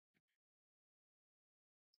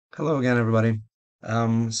Hello again, everybody.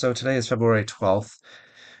 So today is February 12th,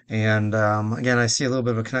 and again, I see a little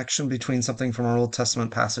bit of a connection between something from our Old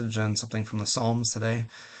Testament passage and something from the Psalms today.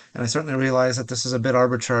 And I certainly realize that this is a bit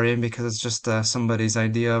arbitrary because it's just somebody's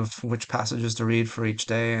idea of which passages to read for each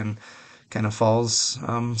day and kind of falls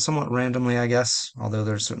somewhat randomly, I guess, although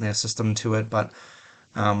there's certainly a system to it. But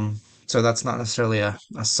so that's not necessarily a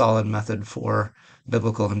solid method for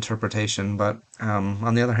biblical interpretation. But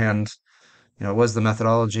on the other hand, it was the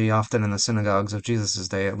methodology often in the synagogues of Jesus'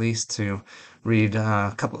 day, at least, to read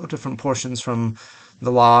a couple of different portions from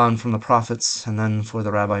the law and from the prophets, and then for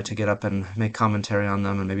the rabbi to get up and make commentary on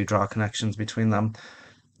them and maybe draw connections between them.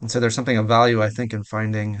 And so there's something of value, I think, in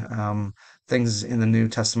finding things in the New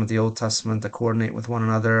Testament, the Old Testament, that coordinate with one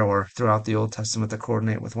another, or throughout the Old Testament that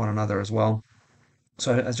coordinate with one another as well.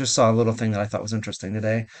 So I just saw a little thing that I thought was interesting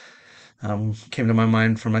today. Came to my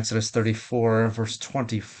mind from Exodus 34, verse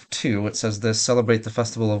 22. It says this: Celebrate the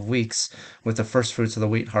festival of weeks with the first fruits of the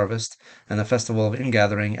wheat harvest, and the festival of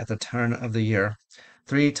ingathering at the turn of the year.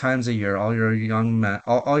 3 times a year, all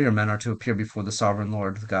your men are to appear before the sovereign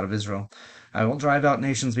Lord, the God of Israel. I will drive out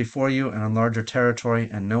nations before you and enlarge your territory,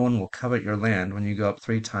 and no one will covet your land when you go up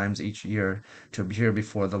 3 times each year to appear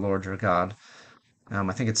before the Lord your God.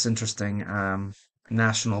 I think it's interesting,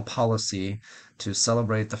 national policy to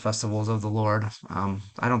celebrate the festivals of the Lord.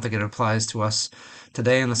 I don't think it applies to us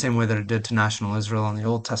today in the same way that it did to national Israel in the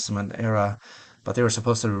Old Testament era, but they were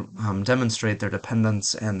supposed to demonstrate their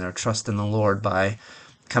dependence and their trust in the Lord by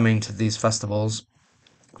coming to these festivals,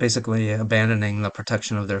 basically abandoning the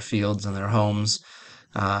protection of their fields and their homes,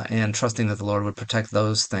 and trusting that the Lord would protect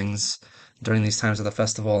those things during these times of the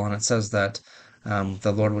festival. And it says that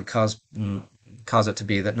the Lord would cause it to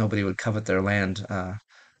be that nobody would covet their land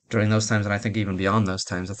during those times, and I think even beyond those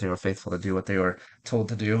times, that they were faithful to do what they were told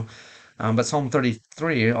to do. But Psalm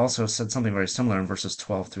 33 also said something very similar in verses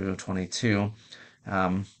 12 through 22.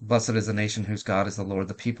 Blessed is the nation whose God is the Lord,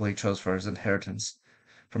 the people he chose for his inheritance.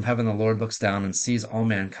 From heaven the Lord looks down and sees all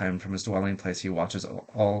mankind. From his dwelling place he watches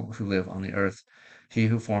all who live on the earth. He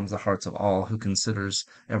who forms the hearts of all, who considers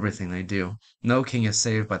everything they do. No king is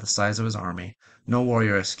saved by the size of his army. No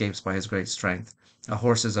warrior escapes by his great strength. A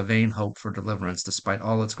horse is a vain hope for deliverance. Despite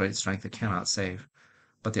all its great strength, it cannot save.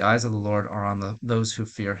 But the eyes of the Lord are on those who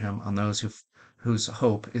fear him, on those whose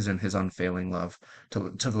hope is in his unfailing love,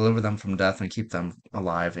 to deliver them from death and keep them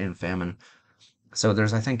alive in famine. So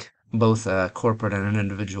there's, I think, both a corporate and an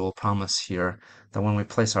individual promise here that when we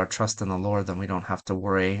place our trust in the Lord, then we don't have to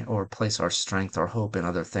worry or place our strength or hope in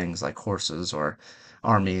other things like horses or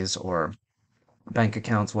armies or bank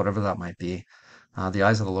accounts, whatever that might be. The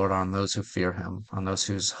eyes of the Lord are on those who fear him, on those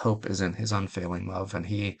whose hope is in his unfailing love, and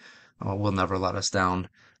he will never let us down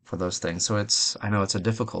for those things. So I know it's a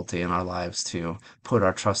difficulty in our lives to put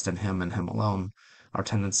our trust in him and him alone. Our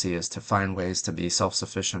tendency is to find ways to be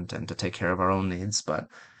self-sufficient and to take care of our own needs, but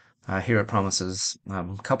here it promises a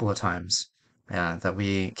couple of times that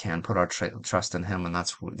we can put our trust in him, and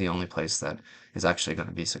that's the only place that is actually going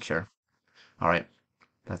to be secure. All right,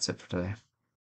 that's it for today.